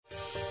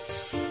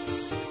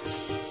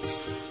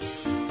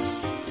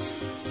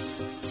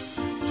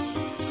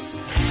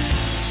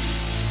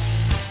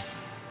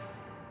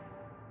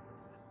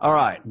All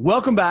right.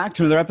 Welcome back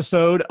to another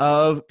episode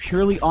of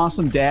Purely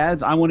Awesome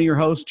Dads. I'm one of your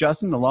hosts,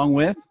 Justin, along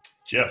with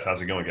Jeff.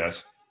 How's it going,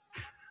 guys?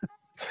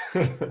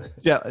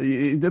 Yeah,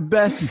 the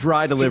best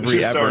dry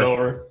delivery Just ever. start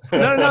over.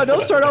 No,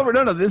 don't start over.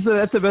 No, that's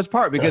the best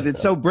part because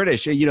it's so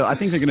British. You know, I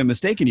think they're going to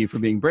mistaken you for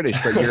being British,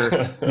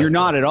 but you're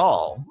not at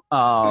all.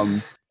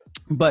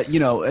 But you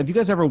know, have you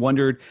guys ever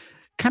wondered,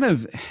 kind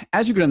of,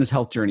 as you go down this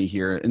health journey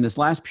here, in this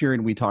last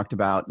period, we talked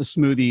about the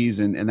smoothies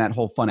and that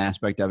whole fun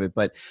aspect of it.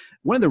 But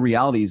one of the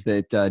realities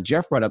that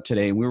Jeff brought up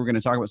today, and we were going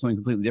to talk about something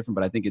completely different,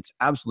 but I think it's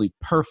absolutely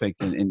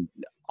perfect and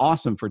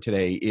awesome for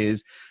today,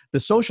 is the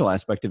social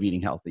aspect of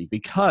eating healthy,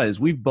 because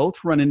we've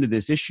both run into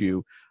this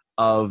issue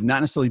of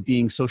not necessarily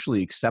being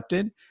socially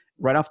accepted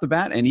right off the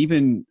bat. And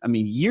even, I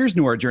mean, years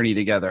into our journey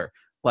together,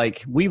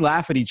 like we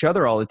laugh at each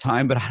other all the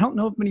time, but I don't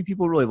know if many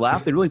people really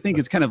laugh. They really think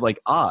it's kind of like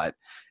odd.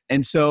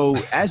 And so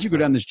as you go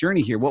down this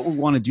journey here, what we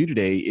want to do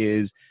today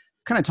is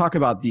kind of talk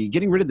about the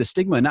getting rid of the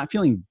stigma and not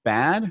feeling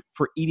bad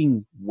for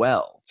eating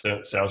well.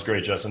 So, sounds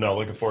great, Justin. No,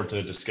 looking forward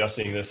to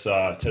discussing this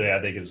today.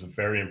 I think it's a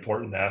very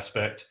important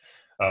aspect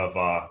of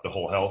the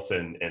whole health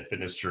and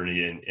fitness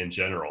journey in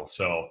general.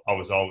 So I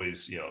was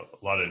always,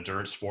 a lot of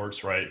endurance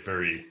sports, right?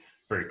 Very,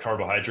 very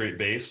carbohydrate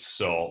based.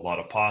 So a lot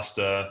of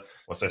pasta.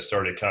 Once I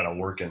started kind of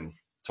working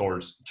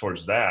towards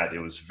that, it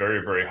was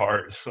very, very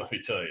hard, let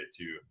me tell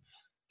you,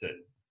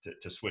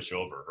 to switch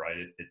over,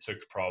 right? It took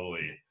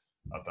probably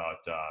about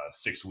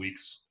 6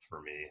 weeks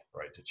for me,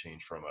 right, to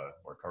change from a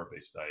more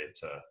carb-based diet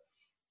to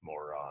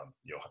more,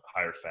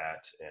 higher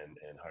fat and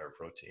higher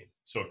protein.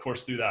 So of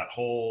course, through that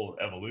whole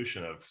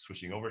evolution of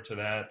switching over to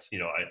that,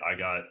 I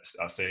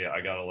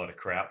got a lot of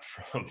crap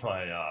from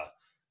my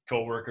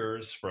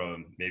coworkers,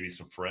 from maybe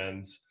some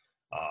friends,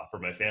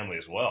 from my family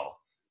as well.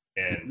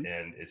 And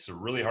it's a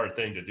really hard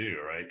thing to do,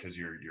 right? Because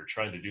you're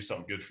trying to do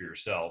something good for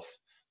yourself,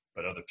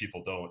 but other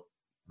people don't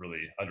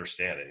really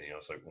understand it.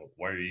 It's like, well,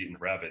 why are you eating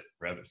rabbit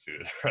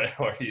food, right?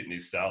 Why are you eating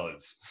these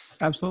salads?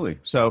 Absolutely.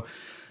 So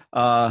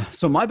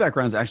my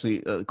background is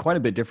actually quite a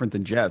bit different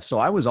than Jeff. So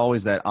I was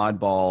always that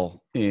oddball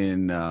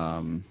in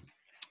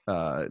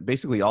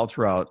basically all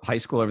throughout high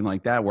school, everything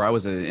like that, where I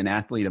was an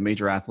athlete, a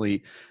major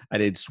athlete. I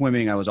did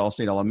swimming. I was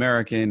all-state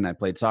All-American. I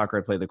played soccer.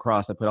 I played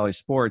lacrosse. I played all these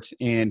sports.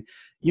 And,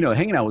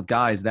 hanging out with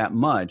guys that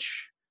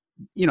much,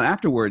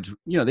 afterwards,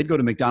 they'd go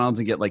to McDonald's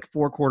and get like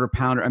 4 Quarter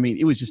Pounder. I mean,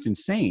 it was just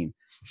insane.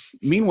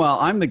 Meanwhile,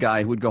 I'm the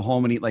guy who would go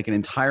home and eat like an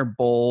entire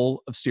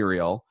bowl of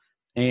cereal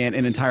and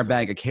an entire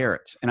bag of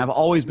carrots. And I've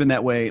always been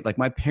that way. Like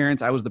my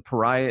parents, I was the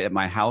pariah at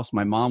my house.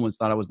 My mom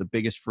thought I was the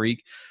biggest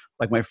freak.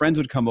 Like my friends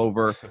would come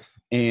over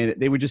and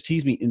they would just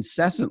tease me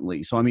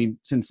incessantly. So, I mean,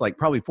 since like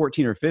probably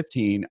 14 or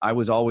 15, I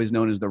was always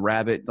known as the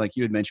rabbit, like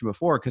you had mentioned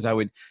before, because I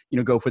would,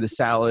 go for the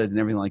salads and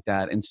everything like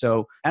that. And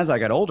so as I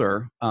got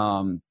older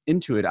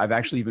into it, I've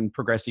actually even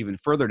progressed even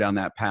further down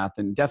that path,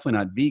 and definitely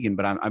not vegan,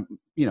 but I'm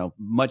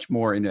much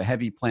more into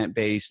heavy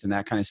plant-based and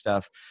that kind of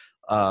stuff,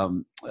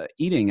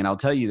 eating. And I'll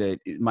tell you that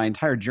my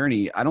entire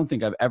journey, I don't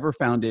think I've ever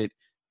found it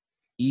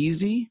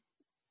easy,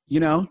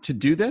 to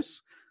do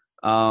this.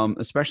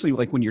 Especially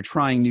like when you're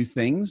trying new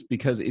things,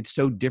 because it's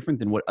so different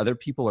than what other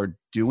people are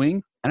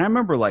doing. And I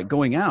remember like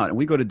going out and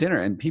we go to dinner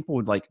and people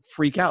would like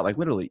freak out, like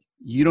literally,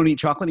 you don't eat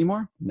chocolate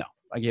anymore? No,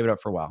 I gave it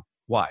up for a while.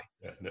 Why?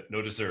 Yeah,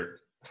 no dessert.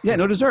 Yeah,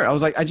 no dessert. I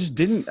was like, I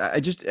didn't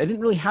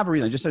really have a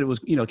reason. I just said it was,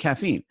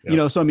 caffeine,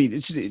 Yeah. So I mean,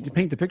 it's just to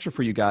paint the picture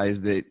for you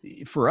guys that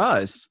for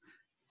us,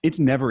 it's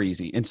never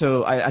easy. And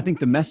so I think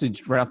the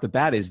message right off the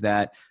bat is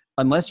that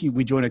unless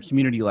we join a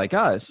community like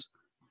us,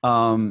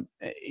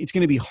 it's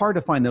going to be hard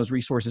to find those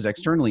resources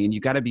externally, and you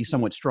got to be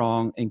somewhat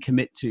strong and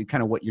commit to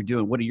kind of what you're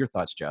doing. What are your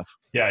thoughts, Jeff?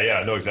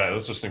 Yeah, no, exactly.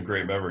 Those are some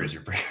great memories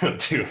you're bringing up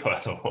too, by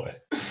the way.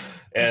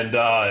 And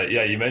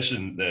you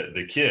mentioned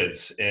the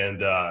kids,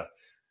 and I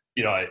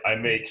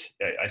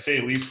say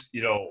at least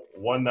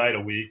one night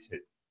a week,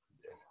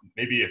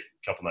 maybe a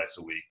couple nights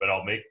a week, but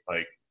I'll make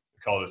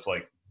call this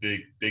like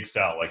big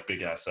salad, like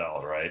big ass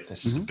salad, right?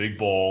 It's just a big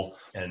bowl,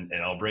 and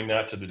I'll bring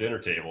that to the dinner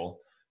table.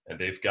 And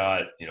they've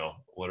got,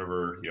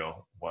 whatever,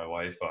 my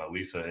wife,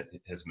 Lisa,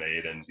 has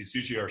made. And it's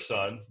usually our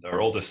son, our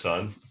oldest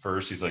son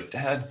first. He's like,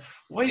 Dad,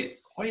 why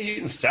are you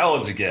eating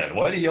salads again?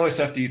 Why do you always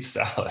have to eat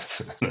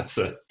salads?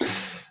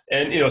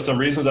 And some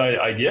reasons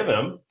I give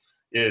him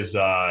is,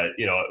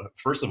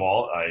 first of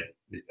all,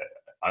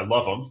 I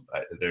love them.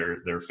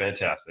 They're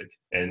fantastic.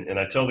 And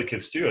I tell the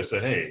kids too, I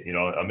said, hey,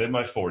 I'm in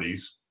my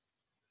 40s.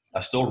 I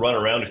still run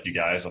around with you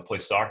guys. I play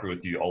soccer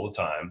with you all the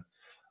time.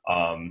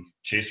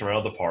 Chase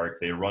around the park.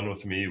 They run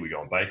with me. We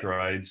go on bike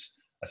rides.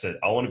 I said,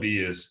 I want to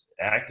be as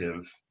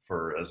active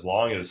for as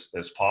long as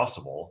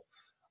possible.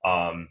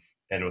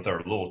 And with our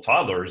little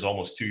toddler, who's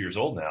almost 2 years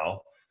old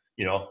now,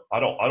 I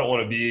don't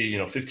want to be,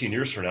 15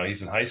 years from now,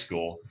 he's in high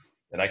school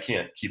and I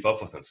can't keep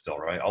up with him still.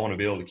 Right. I want to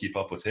be able to keep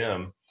up with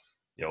him,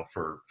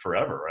 for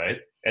forever. Right.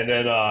 And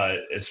then,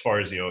 as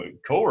far as,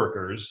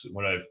 coworkers,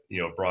 when I've,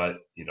 brought,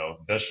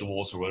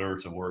 vegetables or whatever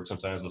to work,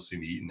 sometimes they'll see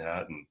me eating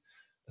that and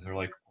they're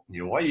like,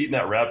 why are you eating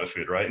that rabbit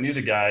food, right? And these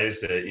are guys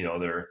that,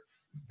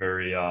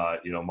 very,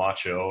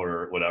 macho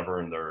or whatever.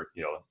 And they're,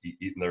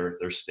 eating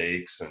their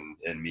steaks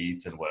and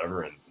meat and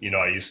whatever. And,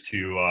 I used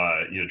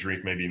to,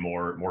 drink maybe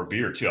more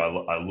beer too.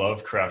 I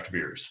love craft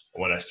beers.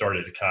 When I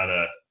started to kind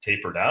of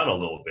taper down a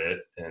little bit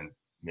and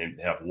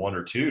maybe have one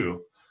or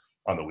two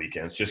on the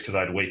weekends, just because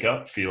I'd wake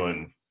up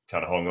feeling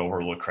kind of hungover,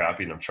 a little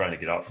crappy, and I'm trying to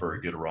get out for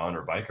a good run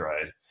or bike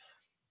ride,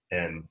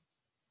 and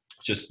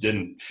just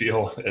didn't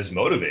feel as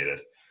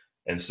motivated.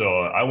 And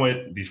so I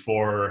went,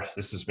 before,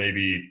 this is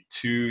maybe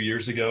 2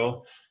 years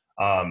ago,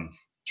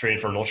 training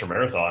for an ultra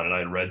marathon, and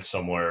I read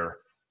somewhere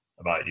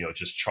about,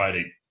 just try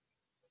to,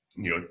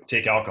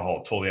 take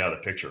alcohol totally out of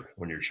the picture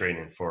when you're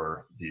training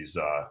for these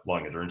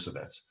long endurance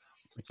events.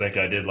 It's like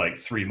I did like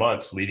 3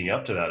 months leading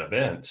up to that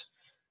event,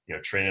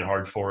 training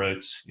hard for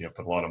it,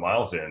 put a lot of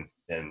miles in,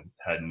 and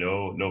had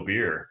no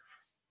beer.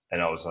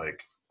 And I was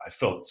like, I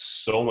felt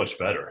so much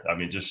better. I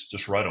mean,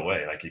 just right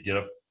away. I could get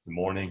up in the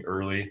morning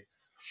early,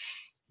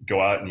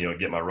 go out and,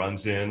 get my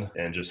runs in,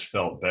 and just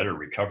felt better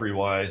recovery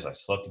wise. I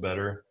slept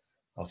better.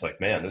 I was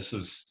like, man,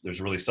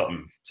 there's really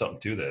something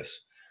to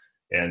this.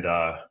 And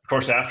of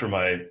course, after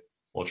my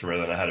ultra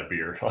marathon, I had a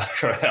beer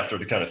right after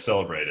to kind of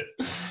celebrate it.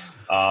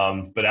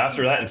 But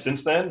after that, and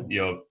since then,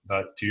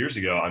 about 2 years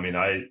ago, I mean,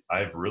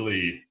 I've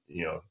really,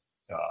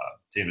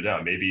 tamed it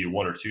down, maybe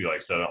one or two, like I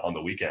said, on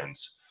the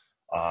weekends.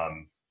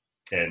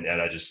 And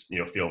I just,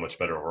 feel much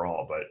better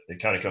overall. But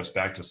it kind of comes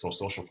back to the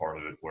social part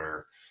of it,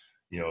 where,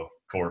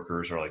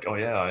 coworkers are like, oh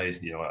yeah, I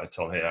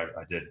tell them, hey,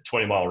 I did a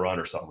 20-mile run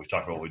or something. We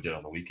talked about what we did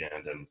on the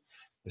weekend, and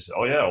they said,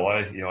 oh yeah,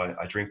 well,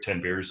 I drink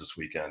 10 beers this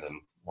weekend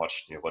and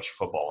watch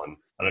football. And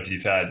I don't know if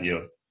you've had,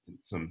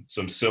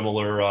 some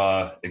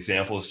similar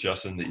examples,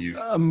 Justin, that you've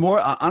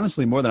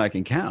honestly more than I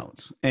can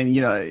count. And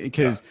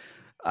because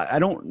I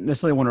don't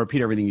necessarily want to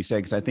repeat everything you said,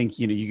 because I think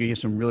you give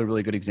some really,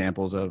 really good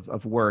examples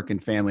of work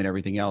and family and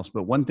everything else.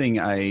 But one thing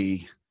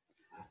I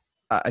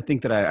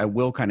think that I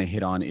will kind of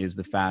hit on is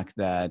the fact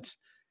that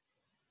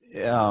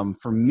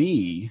for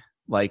me,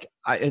 like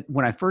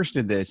when I first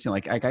did this, I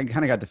kind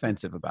of got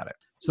defensive about it.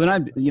 So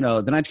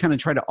then I kind of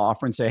tried to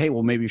offer and say, hey,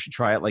 well, maybe you should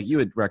try it like you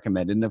had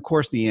recommended. And of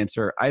course, the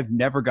answer, I've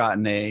never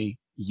gotten a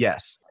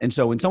yes. And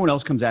so when someone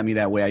else comes at me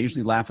that way, I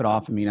usually laugh it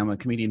off. I mean, I'm a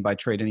comedian by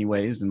trade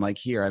anyways. And like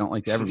here, I don't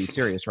like to ever be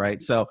serious,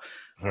 right? So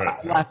I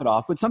laugh it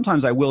off. But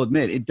sometimes I will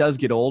admit it does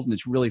get old and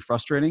it's really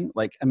frustrating.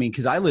 Like, I mean,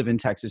 because I live in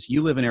Texas,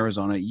 you live in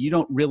Arizona, you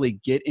don't really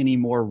get any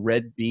more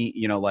red bean,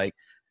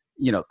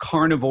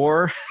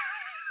 carnivore.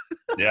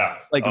 Yeah.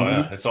 Like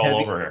it's all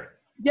over here.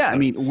 Yeah. I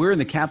mean, we're in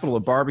the capital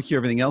of barbecue,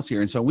 everything else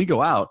here. And so we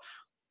go out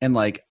and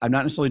like, I'm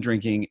not necessarily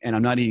drinking and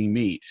I'm not eating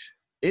meat.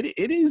 It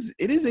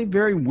is a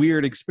very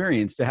weird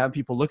experience to have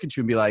people look at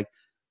you and be like,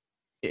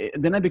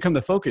 then I become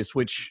the focus,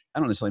 which I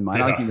don't necessarily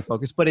mind being the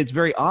focus, but it's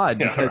very odd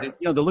because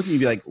they're looking at you and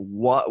be like,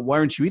 why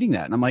aren't you eating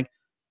that? And I'm like,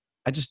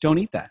 I just don't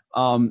eat that.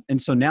 And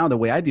so now the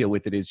way I deal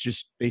with it is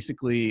just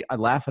basically I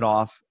laugh it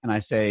off and I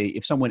say,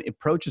 if someone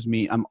approaches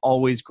me, I'm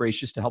always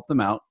gracious to help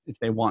them out if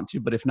they want to,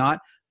 but if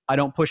not, I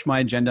don't push my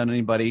agenda on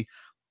anybody.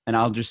 And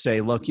I'll just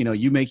say, look,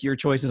 you make your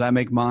choices, I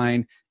make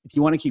mine. If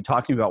you want to keep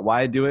talking about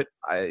why I do it,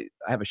 I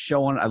have a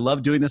show on it. I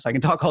love doing this. I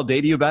can talk all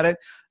day to you about it.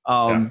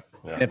 And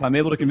if I'm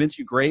able to convince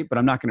you, great, but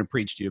I'm not going to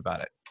preach to you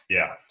about it.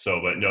 Yeah. So,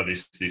 but no,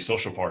 the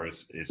social part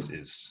is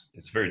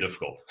it's very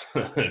difficult,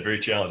 very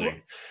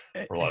challenging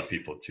for a lot of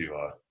people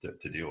to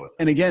deal with.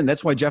 And again,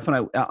 that's why Jeff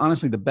and I,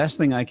 honestly, the best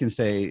thing I can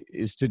say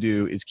is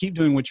keep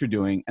doing what you're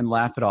doing and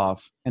laugh it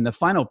off. And the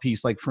final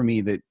piece, like for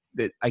me,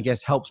 that I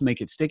guess helps make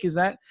it stick is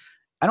that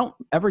I don't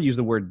ever use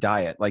the word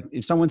diet. Like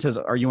if someone says,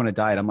 are you on a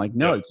diet? I'm like,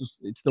 no,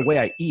 it's the way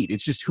I eat.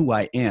 It's just who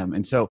I am.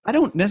 And so I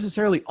don't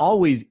necessarily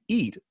always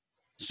eat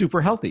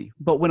super healthy,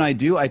 but when I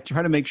do, I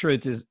try to make sure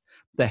it's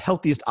the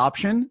healthiest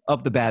option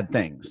of the bad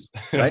things.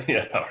 Right?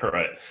 Yeah.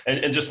 Right.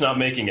 And just not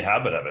making a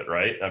habit of it.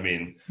 Right. I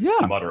mean,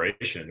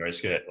 moderation, right?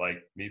 It's good.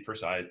 Like me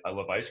personally, I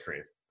love ice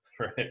cream,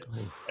 right?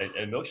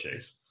 and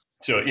milkshakes.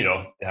 So,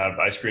 have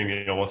ice cream,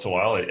 once in a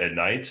while at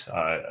night.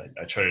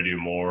 I try to do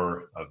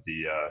more of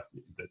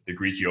the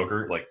Greek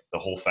yogurt, like the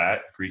whole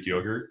fat Greek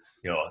yogurt.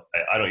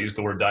 I don't use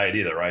the word diet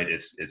either, right?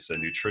 It's a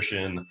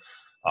nutrition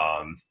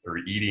or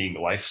eating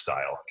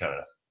lifestyle kind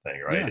of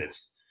thing, right? Yeah.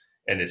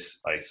 It's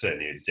like I said,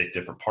 you take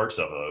different parts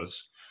of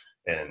those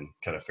and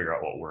kind of figure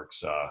out what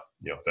works,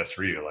 best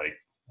for you. Like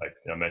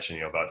I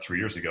mentioned, about 3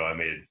 years ago, I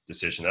made a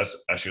decision. That's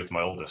actually with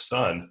my oldest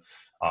son.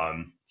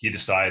 He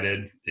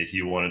decided that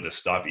he wanted to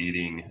stop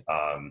eating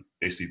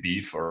basically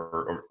beef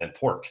and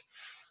pork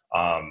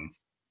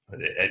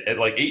at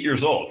like 8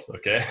 years old.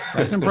 Okay,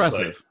 that's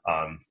impressive.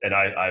 And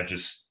I've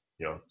just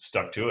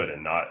stuck to it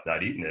and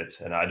not eaten it,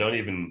 and I don't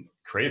even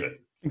crave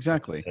it.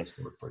 Exactly, it tends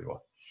to work pretty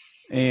well.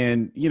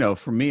 And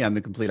for me, I'm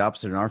the complete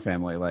opposite in our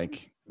family.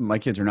 Like my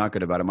kids are not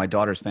good about it. My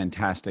daughter's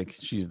fantastic.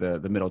 She's the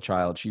middle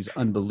child. She's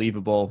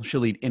unbelievable.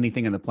 She'll eat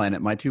anything on the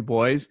planet. My two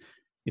boys,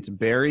 it's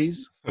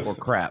berries or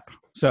crap.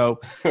 So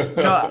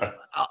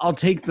I'll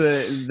take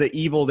the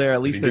evil there.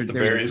 At least they're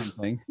getting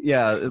something.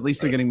 Yeah, at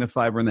least they're getting the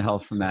fiber and the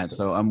health from that.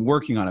 So I'm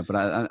working on it, but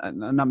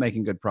I'm not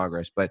making good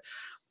progress. But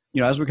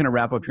as we're going to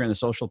wrap up here on the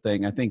social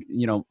thing, I think,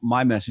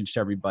 my message to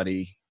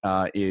everybody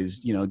is,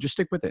 just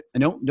stick with it,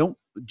 and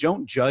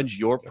don't judge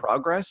your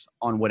progress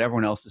on what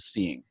everyone else is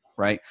seeing.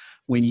 Right.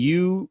 When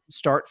you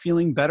start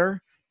feeling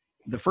better,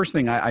 the first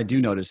thing I do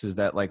notice is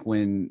that, like,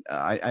 when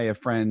I have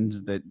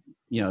friends that,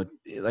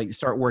 like,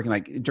 start working,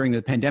 like during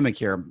the pandemic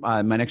here,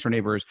 my next door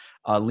neighbors,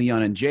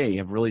 Leon and Jay,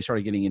 have really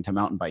started getting into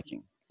mountain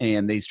biking,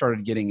 and they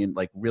started getting in,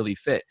 like, really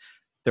fit.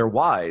 Their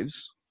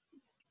wives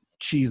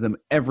cheese them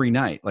every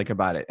night, like,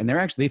 about it. And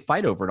they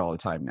fight over it all the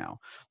time now.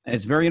 And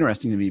it's very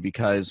interesting to me,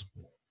 because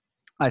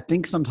I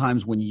think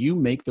sometimes when you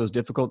make those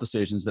difficult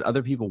decisions that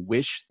other people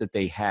wish that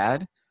they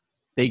had,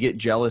 they get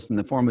jealous, and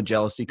the form of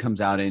jealousy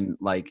comes out in,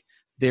 like,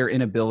 their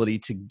inability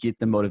to get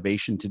the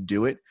motivation to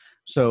do it.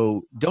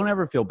 So don't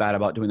ever feel bad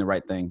about doing the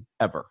right thing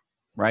ever.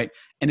 Right.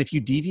 And if you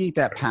deviate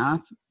that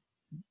path,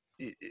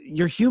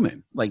 you're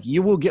human. Like,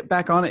 you will get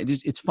back on it.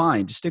 It's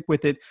fine. Just stick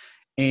with it.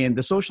 And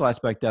the social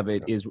aspect of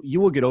it is,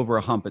 you will get over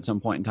a hump at some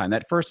point in time.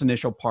 That first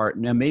initial part,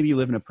 now maybe you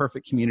live in a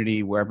perfect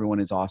community where everyone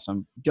is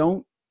awesome.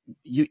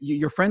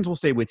 Your friends will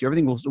stay with you.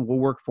 Everything will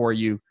work for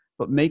you,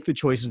 but make the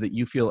choices that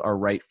you feel are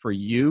right for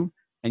you,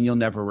 and you'll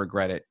never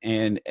regret it.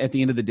 And at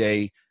the end of the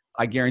day,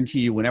 I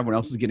guarantee you, when everyone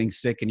else is getting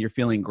sick and you're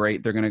feeling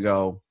great, they're going to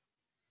go,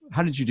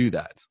 how did you do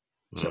that?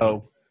 Mm-hmm.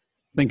 So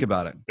think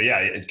about it. But yeah,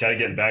 it kind of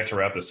getting back to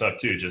wrap this up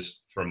too,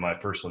 just from my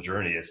personal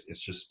journey,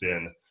 it's just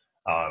been,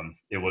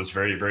 it was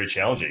very, very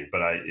challenging,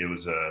 but it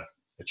was a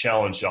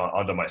challenge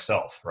onto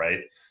myself.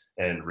 Right.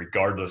 And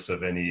regardless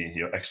of any,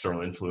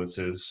 external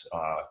influences,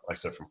 like I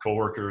said, from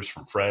coworkers,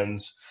 from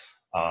friends,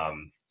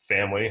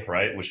 family,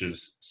 right, which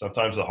is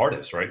sometimes the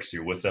hardest, right, because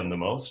you're with them the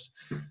most,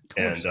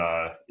 and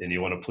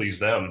you want to please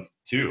them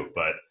too,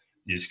 but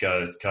you just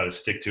gotta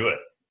stick to it,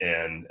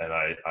 and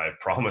I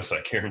promise,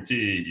 I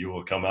guarantee, you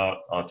will come out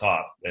on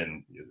top.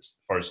 And as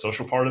far as the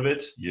social part of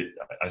it,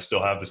 I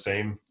still have the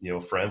same,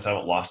 friends. I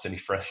haven't lost any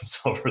friends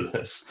over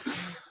this,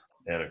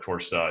 and of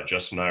course,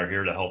 Justin and I are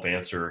here to help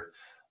answer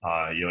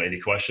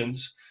any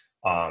questions.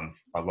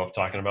 I love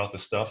talking about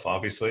this stuff,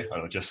 obviously. I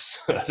know Just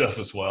does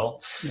as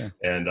well. Yeah.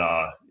 And,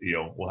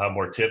 we'll have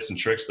more tips and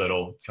tricks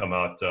that'll come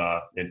out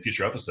in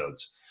future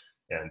episodes.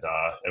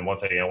 And one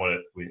thing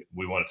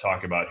we want to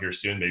talk about here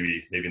soon,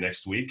 maybe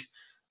next week,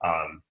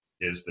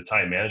 is the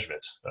time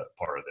management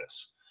part of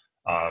this,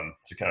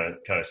 to kind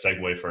of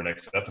segue for our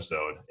next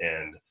episode.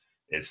 And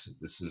this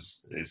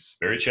is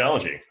very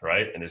challenging,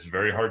 right? And it's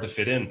very hard to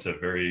fit into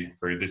very,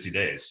 very busy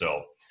days.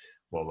 So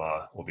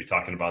we'll be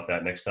talking about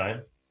that next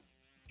time.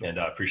 And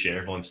I appreciate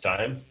everyone's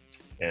time,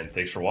 and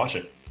thanks for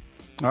watching.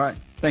 All right.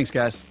 Thanks,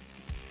 guys.